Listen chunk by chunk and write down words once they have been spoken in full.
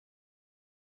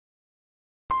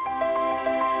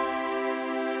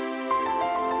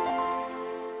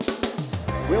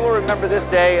remember this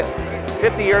day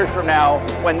 50 years from now,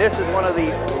 when this is one of the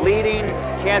leading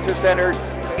cancer centers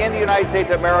in the United States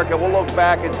of America. We'll look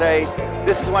back and say,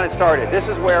 this is when it started. This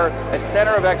is where a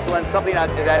center of excellence, something that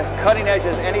as cutting edge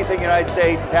as anything in the United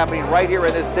States, is happening right here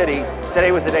in this city.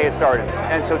 Today was the day it started.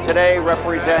 And so today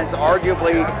represents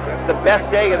arguably the best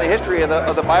day in the history of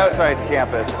the bioscience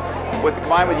campus.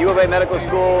 Combined with U of A Medical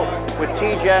School, with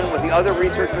TGen, with the other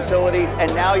research facilities,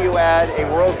 and now you add a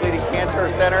world's leading cancer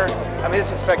center. I mean, this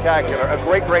is spectacular. A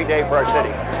great, great day for our city.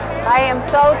 I am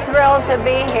so thrilled to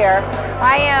be here.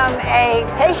 I am a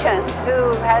patient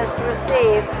who has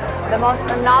received the most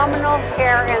phenomenal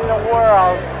care in the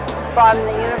world from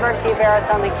the University of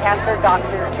Arizona cancer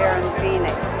doctors here in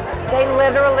Phoenix. They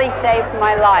literally saved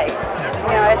my life.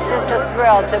 You know, it's just a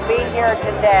thrill to be here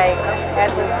today and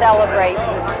to celebrate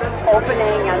the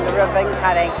opening and the ribbon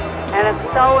cutting. And it's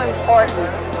so important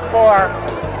for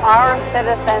our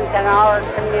citizens and our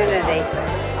community.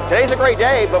 Today's a great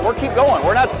day, but we'll keep going.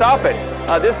 We're not stopping.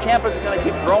 This campus is going to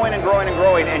keep growing and growing and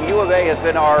growing, and U of A has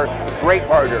been our great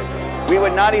partner. We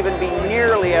would not even be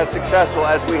nearly as successful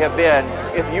as we have been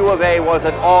if U of A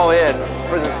wasn't all in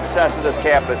for the success of this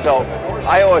campus. So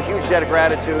I owe a huge debt of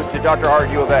gratitude to Dr. Hart,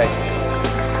 U of A.